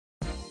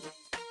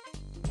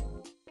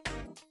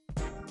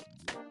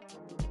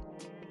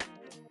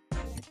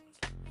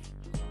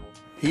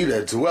He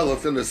that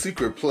dwelleth in the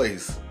secret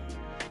place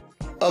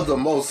of the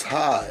Most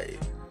High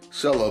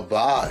shall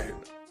abide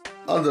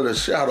under the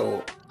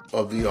shadow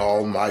of the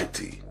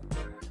Almighty.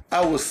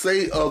 I will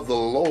say of the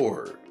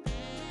Lord,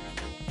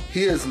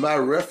 He is my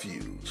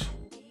refuge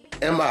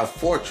and my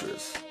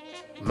fortress,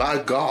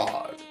 my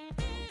God.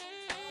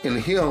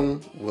 In Him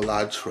will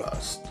I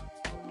trust.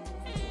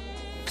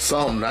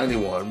 Psalm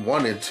 91,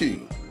 1 and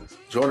 2.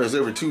 Join us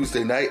every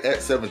Tuesday night at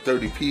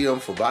 7:30 p.m.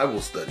 for Bible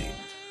study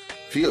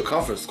via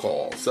conference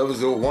call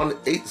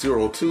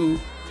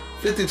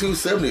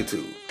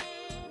 701-802-5272.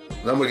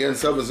 Number again,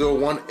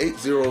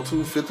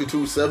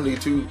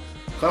 701-802-5272.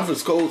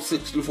 Conference code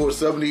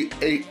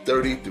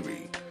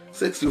 6470-833.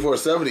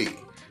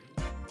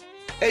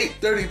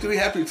 6470-833.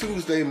 Happy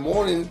Tuesday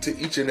morning to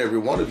each and every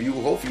one of you.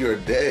 Hope your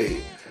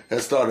day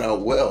has started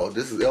out well.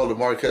 This is Elder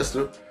Mark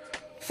Hester.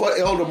 For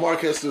Elder Mark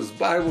Hester's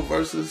Bible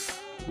Verses,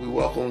 we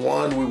welcome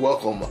one, we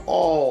welcome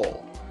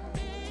all.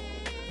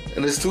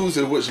 And it's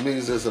Tuesday, which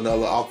means there's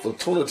another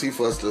opportunity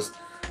for us to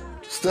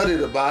study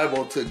the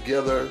Bible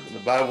together, the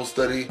Bible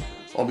study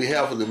on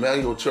behalf of the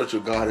Emmanuel Church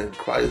of God in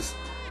Christ,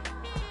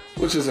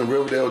 which is in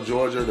Riverdale,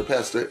 Georgia. The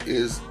pastor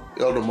is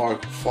Elder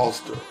Mark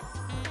Foster.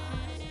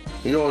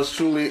 Yours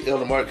truly,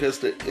 Elder Mark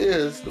Hester,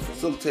 is the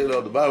facilitator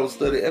of the Bible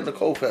study and the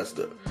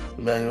co-pastor,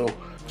 Emmanuel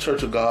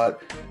Church of God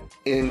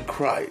in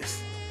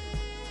Christ.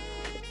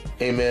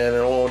 Amen.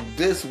 And on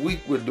this week,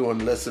 we're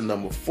doing lesson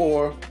number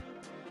 4.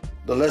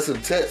 The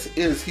lesson text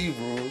is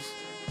Hebrews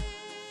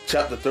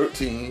chapter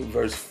 13,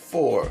 verse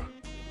 4.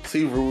 It's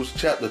Hebrews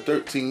chapter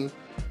 13,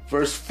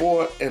 verse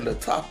 4, and the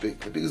topic.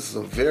 These are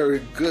some very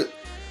good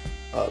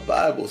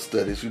Bible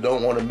studies you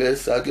don't want to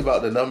miss. I'll give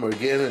out the number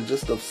again in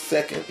just a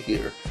second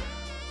here.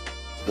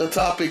 The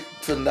topic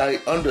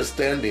tonight,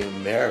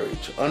 understanding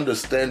marriage.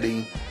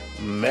 Understanding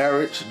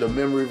marriage. The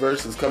memory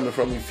verse is coming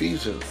from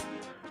Ephesians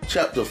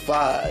chapter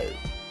 5,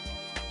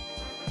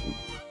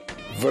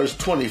 verse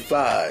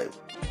 25.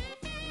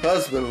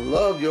 Husbands,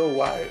 love your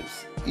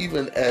wives,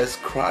 even as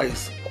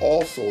Christ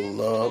also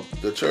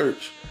loved the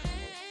church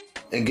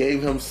and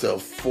gave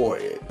himself for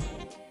it.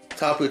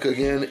 Topic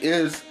again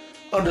is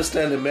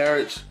understanding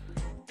marriage.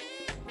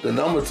 The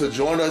number to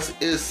join us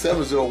is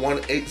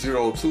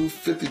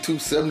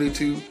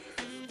 701-802-5272.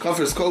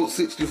 Conference code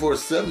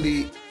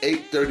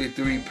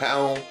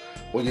 6470-833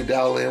 # when you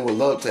dial in. We'd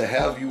love to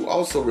have you.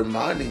 Also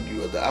reminding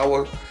you of the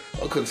hour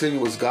of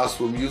continuous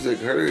gospel music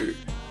heard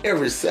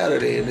every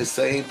Saturday in the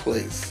same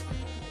place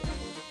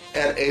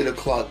at 8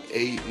 o'clock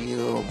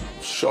a.m.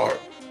 sharp.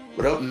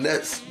 But up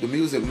next, the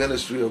music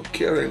ministry of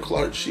Karen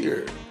Clark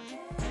Sheard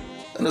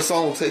and the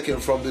song taken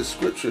from this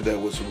scripture that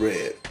was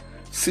read,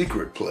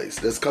 Secret Place.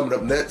 That's coming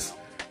up next.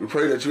 We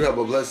pray that you have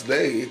a blessed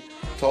day.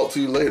 Talk to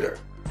you later.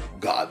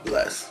 God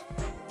bless.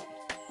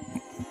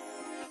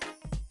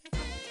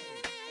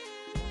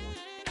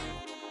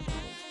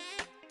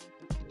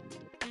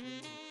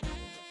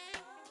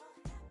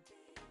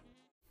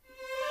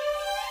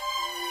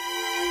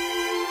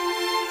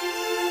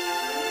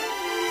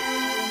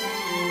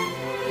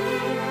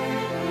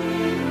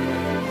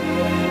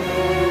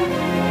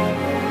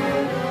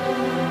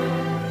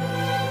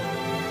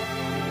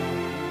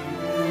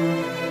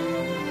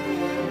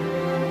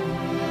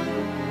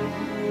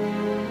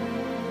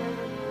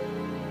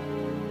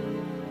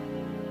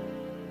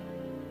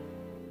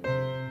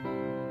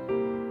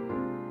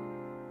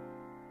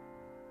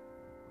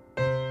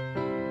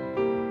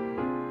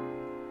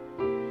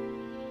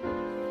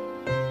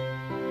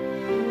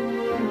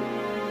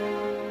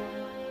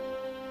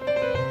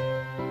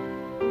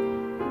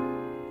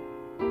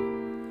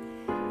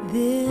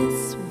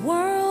 This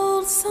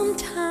world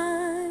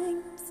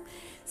sometimes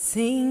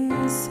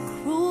seems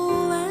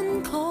cruel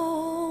and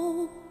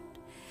cold,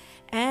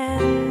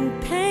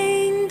 and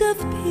pain doth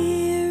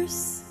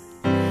pierce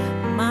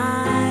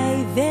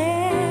my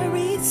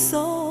very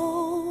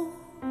soul.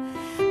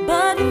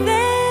 But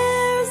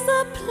there's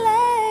a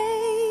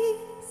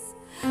place,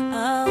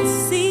 a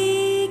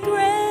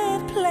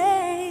secret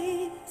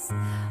place,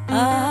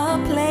 a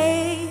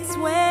place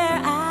where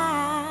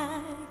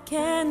I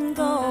can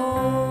go.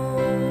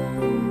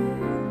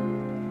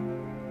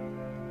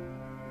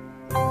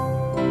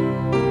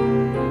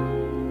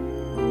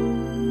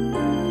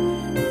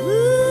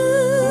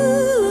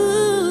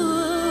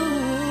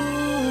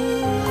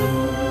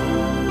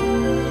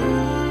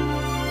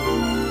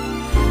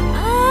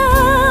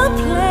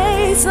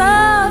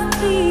 Of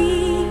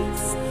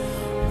peace,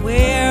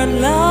 where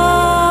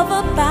love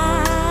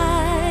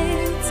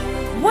abides,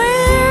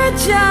 where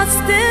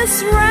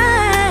justice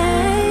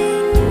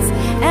reigns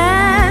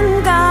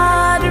and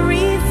God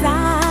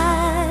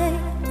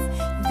resides.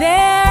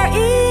 There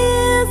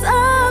is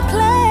a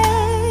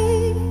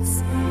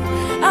place,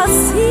 a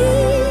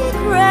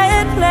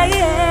secret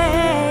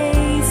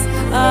place,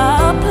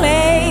 a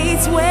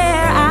place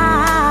where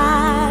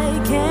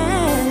I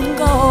can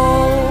go.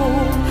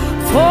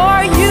 For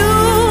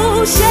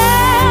you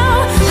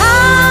shall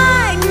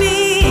hide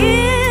me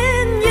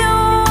in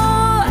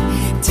your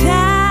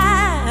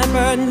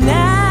tabernacle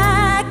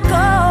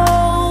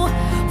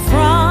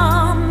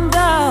from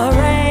the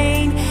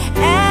rain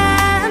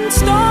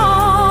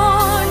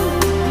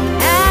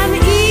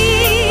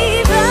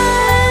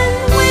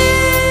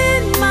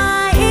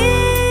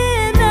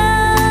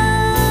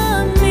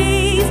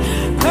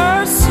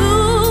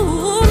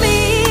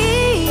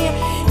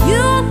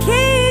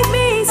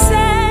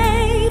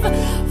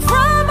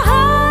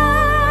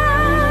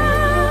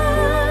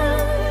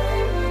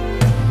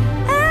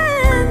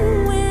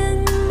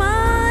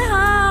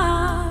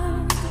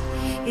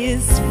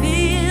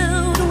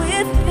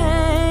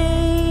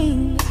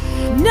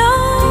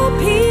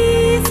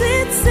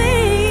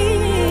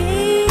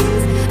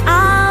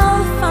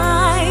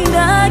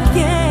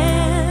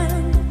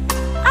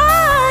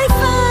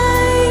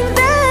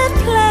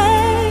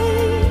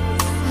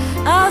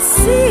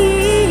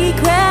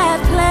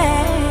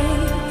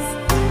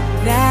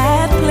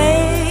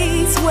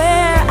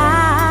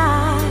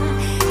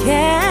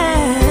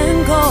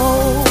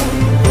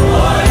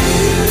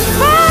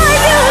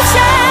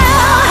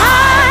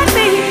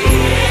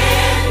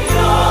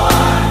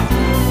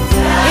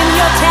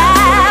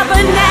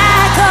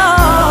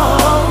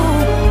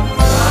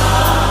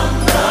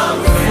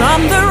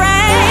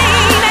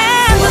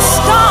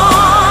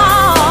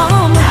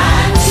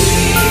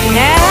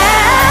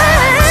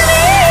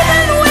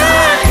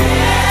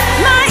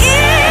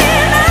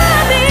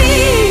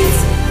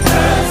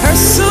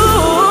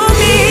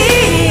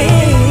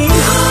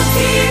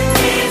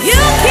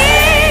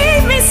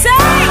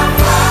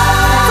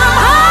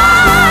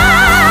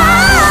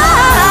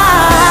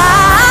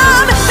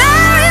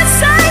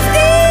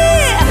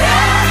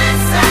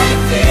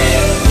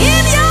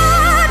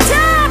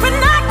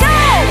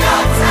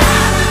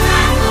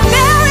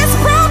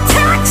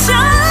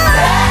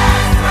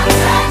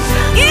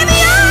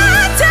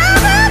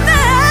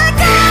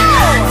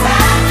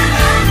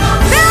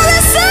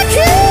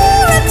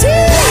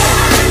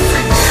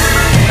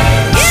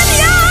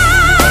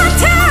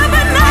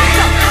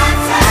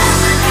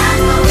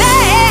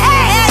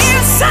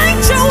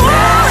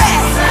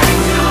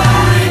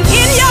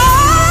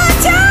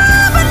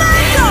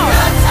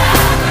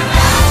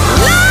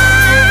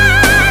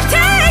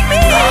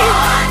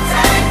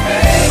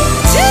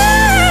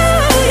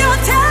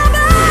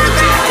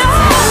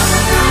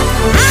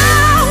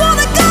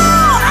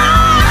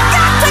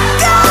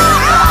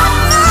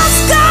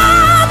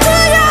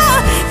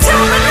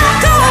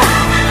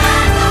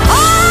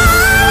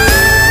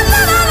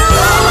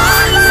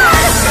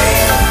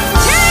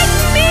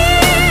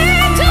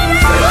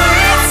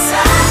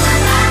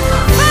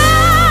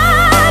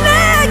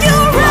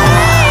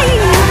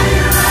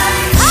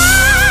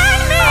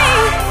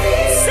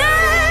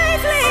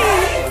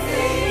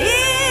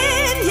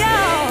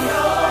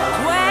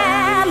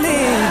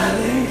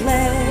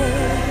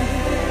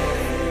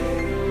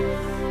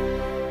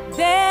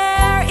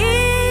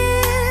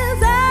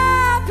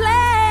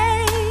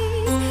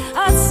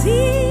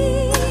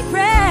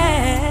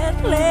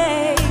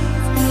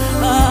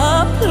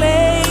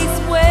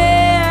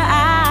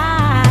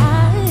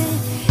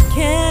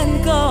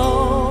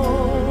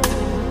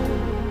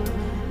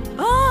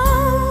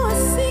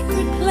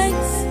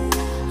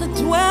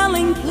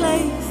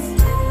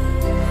someplace.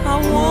 I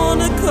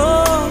wanna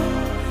go,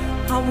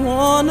 I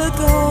wanna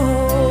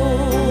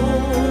go.